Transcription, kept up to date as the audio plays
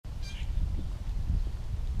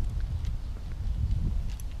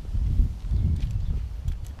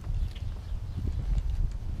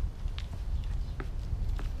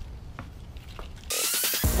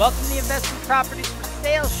Welcome to the Investment Properties for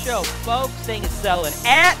Sale show, folks. Saying it's selling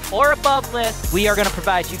at or above list. We are going to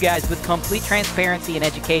provide you guys with complete transparency and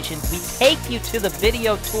education. We take you to the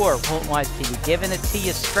video tour, HoltonWise TV, giving it to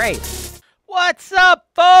you straight. What's up,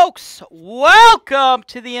 folks? Welcome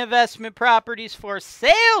to the Investment Properties for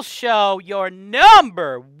Sale show, your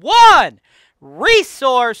 #1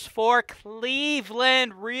 resource for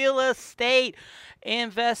Cleveland real estate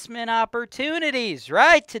investment opportunities,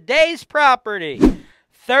 right? Today's property,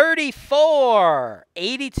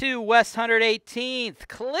 3482 West 118th,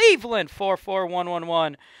 Cleveland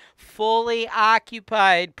 44111, fully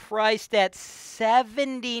occupied, priced at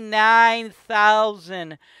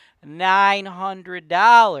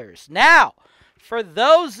 $79,900. Now, for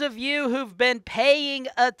those of you who've been paying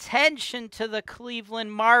attention to the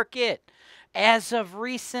Cleveland market, as of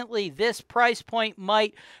recently, this price point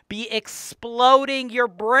might be exploding your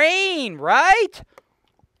brain, right?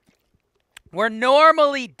 We're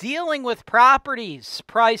normally dealing with properties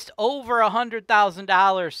priced over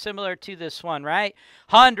 $100,000, similar to this one, right?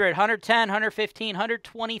 100, 110, 115,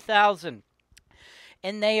 120,000.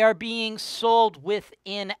 And they are being sold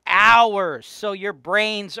within hours. So your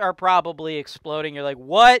brains are probably exploding. You're like,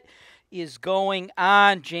 what is going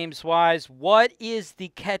on, James Wise? What is the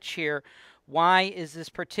catch here? Why is this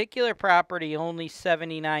particular property only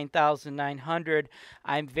 $79,900?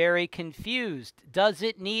 I'm very confused. Does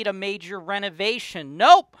it need a major renovation?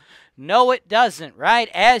 Nope. No, it doesn't, right?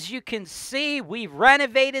 As you can see, we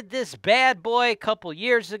renovated this bad boy a couple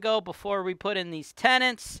years ago before we put in these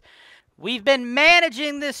tenants. We've been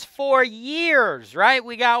managing this for years, right?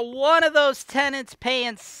 We got one of those tenants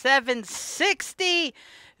paying $760,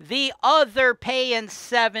 the other paying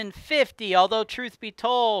 $750. Although, truth be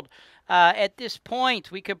told, at this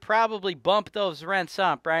point, we could probably bump those rents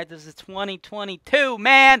up, right? This is 2022,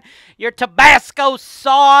 man. Your Tabasco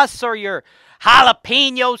sauce or your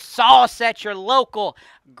jalapeno sauce at your local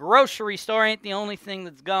grocery store ain't the only thing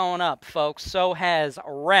that's going up, folks. So has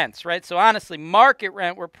rents, right? So honestly, market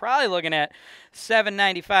rent, we're probably looking at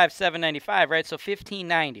 $795, $795, right? So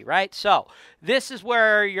 $1,590, right? So this is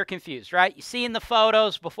where you're confused, right? You see in the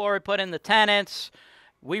photos before we put in the tenants,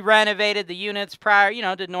 we renovated the units prior, you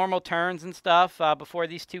know, did normal turns and stuff before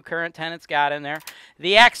these two current tenants got in there.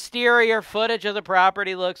 The exterior footage of the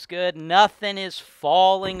property looks good. Nothing is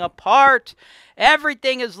falling apart.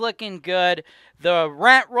 Everything is looking good. The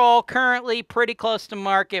rent roll currently pretty close to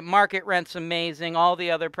market. Market rent's amazing. All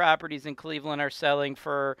the other properties in Cleveland are selling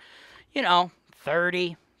for, you know,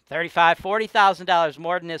 $30,000, $35,000, $40,000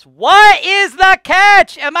 more than this. What is the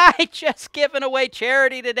catch? Am I just giving away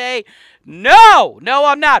charity today? No,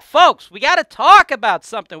 I'm not. Folks, we got to talk about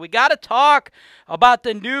something. We got to talk about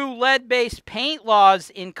the new lead-based paint laws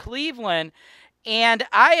in Cleveland, and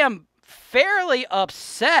I am fairly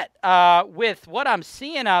upset with what I'm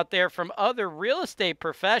seeing out there from other real estate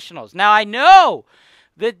professionals. Now, I know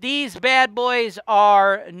that these bad boys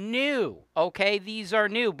are new, okay? These are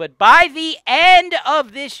new. But by the end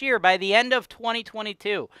of this year, by the end of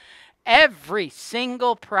 2022, every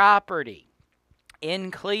single property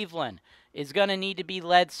in Cleveland is going to need to be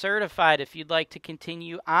lead certified if you'd like to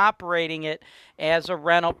continue operating it as a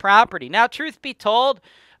rental property. Now, truth be told,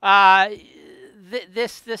 this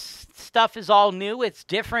stuff is all new. It's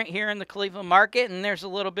different here in the Cleveland market, and there's a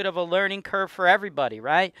little bit of a learning curve for everybody,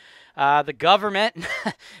 right? The government,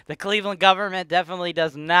 the Cleveland government definitely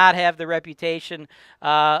does not have the reputation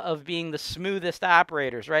of being the smoothest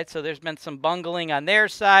operators, right? So there's been some bungling on their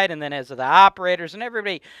side, and then as the operators and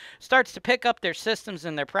everybody starts to pick up their systems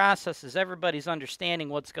and their processes, everybody's understanding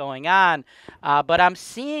what's going on. But I'm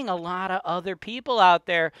seeing a lot of other people out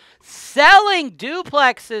there selling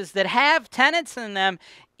duplexes that have tenants in them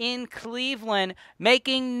in Cleveland,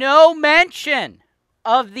 making no mention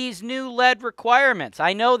of these new lead requirements.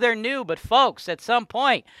 I know they're new, but folks, at some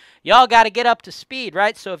point, y'all got to get up to speed,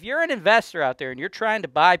 right? So if you're an investor out there and you're trying to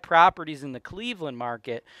buy properties in the Cleveland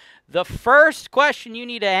market, the first question you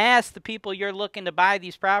need to ask the people you're looking to buy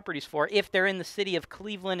these properties for, if they're in the city of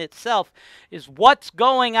Cleveland itself, is what's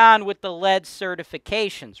going on with the lead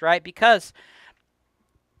certifications, right? Because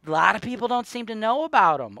a lot of people don't seem to know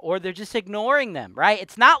about them, or they're just ignoring them, right?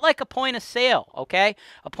 It's not like a point of sale, okay?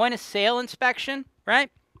 A point of sale inspection, right?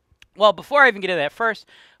 Well, before I even get into that, first,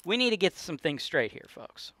 we need to get some things straight here,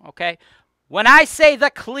 folks, okay? When I say the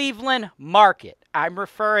Cleveland market, I'm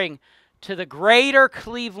referring to the greater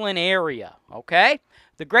Cleveland area, okay?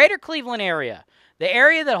 The greater Cleveland area. The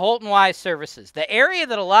area that HoltonWise services, the area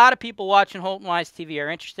that a lot of people watching HoltonWise TV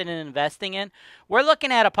are interested in investing in, we're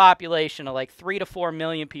looking at a population of like 3 to 4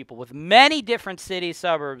 million people with many different cities,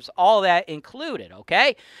 suburbs, all that included,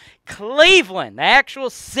 okay? Cleveland, the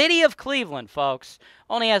actual city of Cleveland, folks,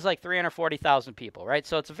 only has like 340,000 people, right?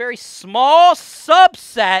 So it's a very small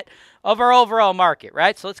subset of our overall market,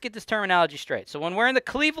 right? So let's get this terminology straight. So when we're in the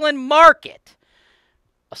Cleveland market,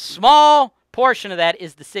 a small portion of that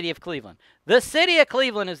is the city of Cleveland. The city of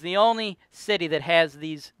Cleveland is the only city that has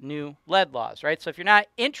these new lead laws, right? So if you're not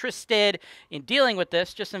interested in dealing with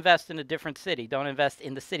this, just invest in a different city. Don't invest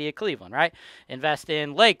in the city of Cleveland, right? Invest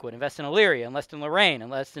in Lakewood, invest in Elyria, invest in Lorain,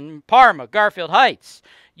 invest in Parma, Garfield Heights,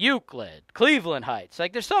 Euclid, Cleveland Heights.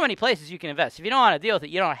 Like, there's so many places you can invest. If you don't want to deal with it,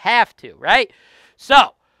 you don't have to, right?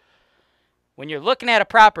 So when you're looking at a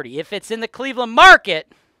property, if it's in the Cleveland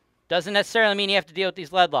market, doesn't necessarily mean you have to deal with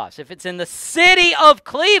these lead laws. If it's in the city of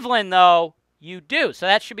Cleveland, though, you do. So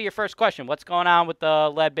that should be your first question. What's going on with the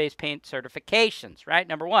lead-based paint certifications, right?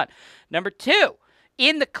 Number one. Number two,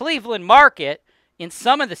 in the Cleveland market, in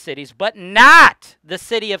some of the cities, but not the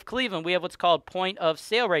city of Cleveland, we have what's called point of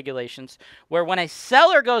sale regulations, where when a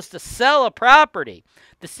seller goes to sell a property,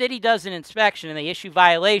 the city does an inspection and they issue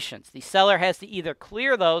violations. The seller has to either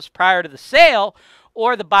clear those prior to the sale,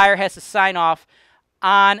 or the buyer has to sign off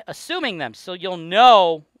on assuming them, so you'll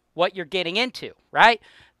know what you're getting into, right?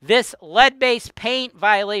 This lead-based paint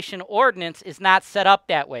violation ordinance is not set up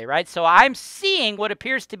that way, right? So I'm seeing what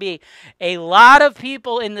appears to be a lot of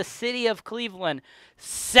people in the city of Cleveland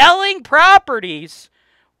selling properties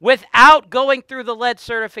without going through the lead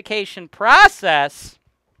certification process,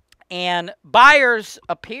 and buyers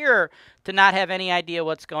appear to not have any idea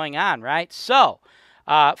what's going on, right? So,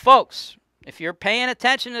 folks, if you're paying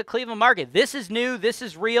attention to the Cleveland market, this is new, this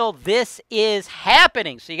is real, this is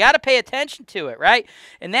happening. So you got to pay attention to it, right?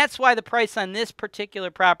 And that's why the price on this particular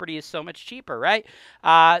property is so much cheaper, right?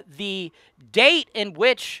 The date in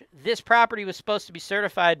which this property was supposed to be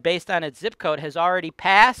certified based on its zip code has already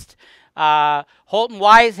passed.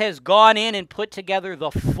 HoltonWise has gone in and put together the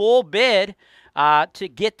full bid to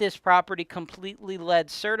get this property completely lead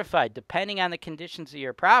certified, depending on the conditions of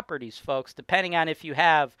your properties, folks, depending on if you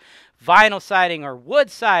have vinyl siding or wood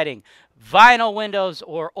siding, vinyl windows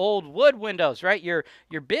or old wood windows, right? Your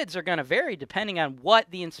bids are going to vary depending on what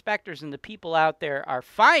the inspectors and the people out there are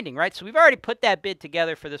finding, right? So we've already put that bid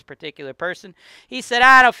together for this particular person. He said,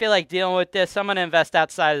 I don't feel like dealing with this. I'm going to invest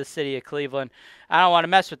outside of the city of Cleveland. I don't want to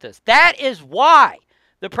mess with this. That is why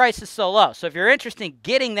the price is so low. So if you're interested in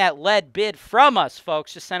getting that lead bid from us,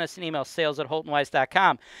 folks, just send us an email,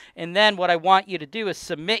 sales@HoltonWise.com. And then what I want you to do is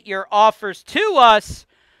submit your offers to us,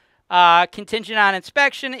 contingent on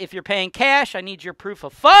inspection. If you're paying cash, I need your proof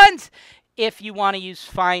of funds. If you want to use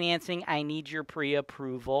financing, I need your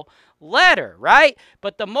pre-approval letter, right?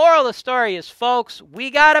 But the moral of the story is, folks, we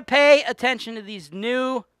got to pay attention to these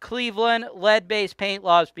new Cleveland lead-based paint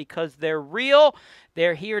laws because they're real.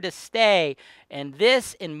 They're here to stay. And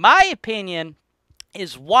this, in my opinion,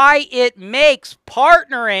 is why it makes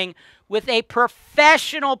partnering with a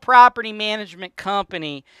professional property management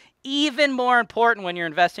company even more important when you're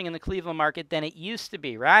investing in the Cleveland market than it used to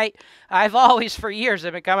be, right? I've always, for years,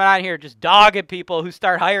 I've been coming out here just dogging people who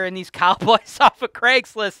start hiring these cowboys off of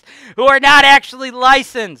Craigslist who are not actually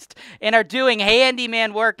licensed and are doing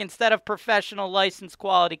handyman work instead of professional licensed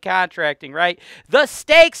quality contracting, right? The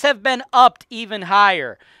stakes have been upped even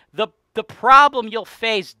higher. The problem you'll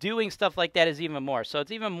face doing stuff like that is even more. So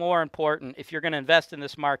it's even more important if you're going to invest in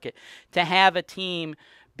this market to have a team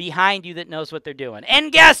behind you that knows what they're doing.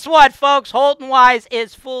 And guess what, folks? HoltonWise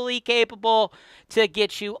is fully capable to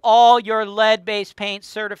get you all your lead-based paint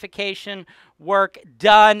certification work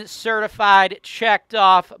done, certified, checked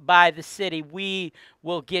off by the city. We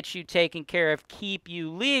will get you taken care of, keep you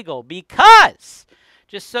legal, because,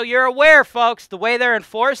 just so you're aware, folks, the way they're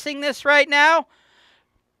enforcing this right now,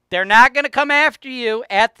 they're not going to come after you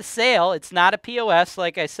at the sale. It's not a POS,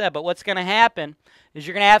 like I said, but what's going to happen is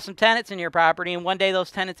you're going to have some tenants in your property, and one day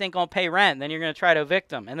those tenants ain't going to pay rent. Then you're going to try to evict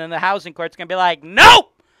them. And then the housing court's going to be like,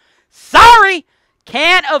 nope, sorry,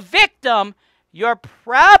 can't evict them. Your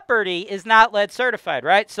property is not lead certified,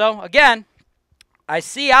 right? So, again, I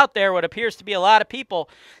see out there what appears to be a lot of people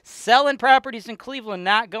selling properties in Cleveland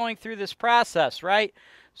not going through this process, right?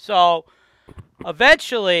 So,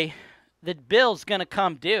 eventually, the bill's going to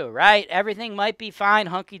come due, right? Everything might be fine,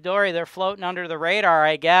 hunky-dory. They're floating under the radar,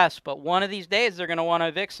 I guess. But one of these days, they're going to want to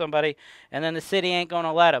evict somebody, and then the city ain't going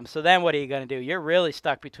to let them. So then what are you going to do? You're really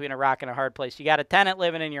stuck between a rock and a hard place. You got a tenant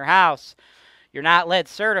living in your house. You're not lead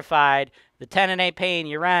certified. The tenant ain't paying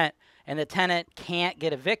you rent. and the tenant can't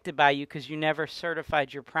get evicted by you because you never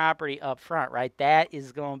certified your property up front, right? That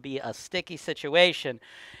is going to be a sticky situation.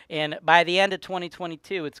 And by the end of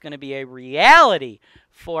 2022, it's going to be a reality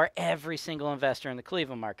for every single investor in the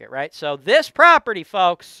Cleveland market, right? So this property,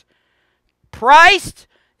 folks, priced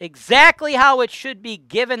exactly how it should be,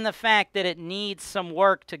 given the fact that it needs some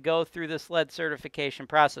work to go through this lead certification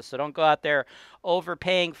process. So don't go out there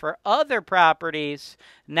overpaying for other properties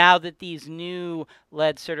now that these new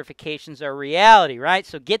lead certifications are reality, right?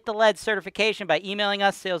 So get the lead certification by emailing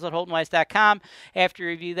us, sales@HoltonWise.com. After you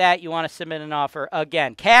review that, you want to submit an offer.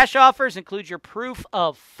 Again, cash offers include your proof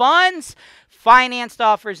of funds. Financed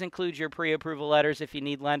offers include your pre-approval letters if you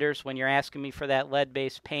need lenders. When you're asking me for that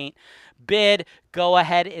lead-based paint bid, go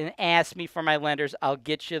ahead and ask me for my lenders. I'll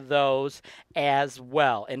get you those as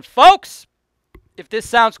well. And folks, if this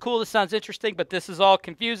sounds cool, this sounds interesting, but this is all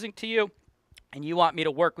confusing to you, and you want me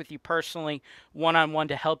to work with you personally, one-on-one,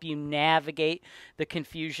 to help you navigate the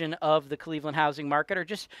confusion of the Cleveland housing market or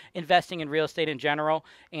just investing in real estate in general,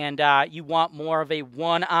 and you want more of a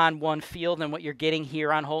one-on-one feel than what you're getting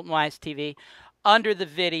here on HoltonWise TV, under the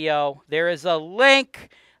video, there is a link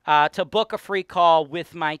to book a free call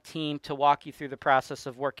with my team to walk you through the process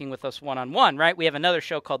of working with us one-on-one, right? We have another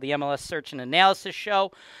show called the MLS Search and Analysis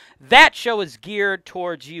Show. That show is geared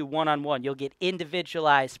towards you one-on-one. You'll get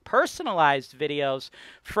individualized, personalized videos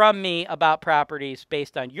from me about properties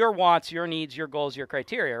based on your wants, your needs, your goals, your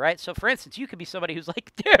criteria, right? So, for instance, you could be somebody who's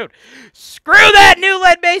like, dude, screw that new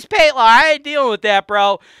lead-based paint law. I ain't dealing with that,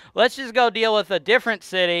 bro. Let's just go deal with a different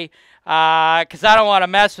city. Because I don't want to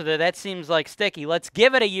mess with it. That seems like sticky. Let's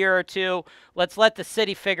give it a year or two. Let's let the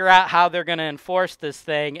city figure out how they're going to enforce this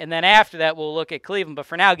thing. And then after that, we'll look at Cleveland. But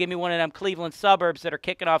for now, give me one of them Cleveland suburbs that are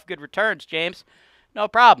kicking off good returns, James. No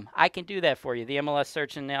problem. I can do that for you. The MLS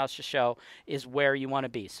Search and Analysis Show is where you want to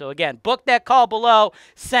be. So, again, book that call below.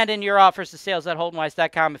 Send in your offers to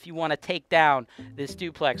sales@HoltonWise.com if you want to take down this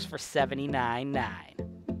duplex for $79,900.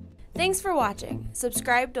 Thanks for watching.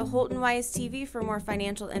 Subscribe to HoltonWise TV for more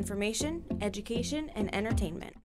financial information, education, and entertainment.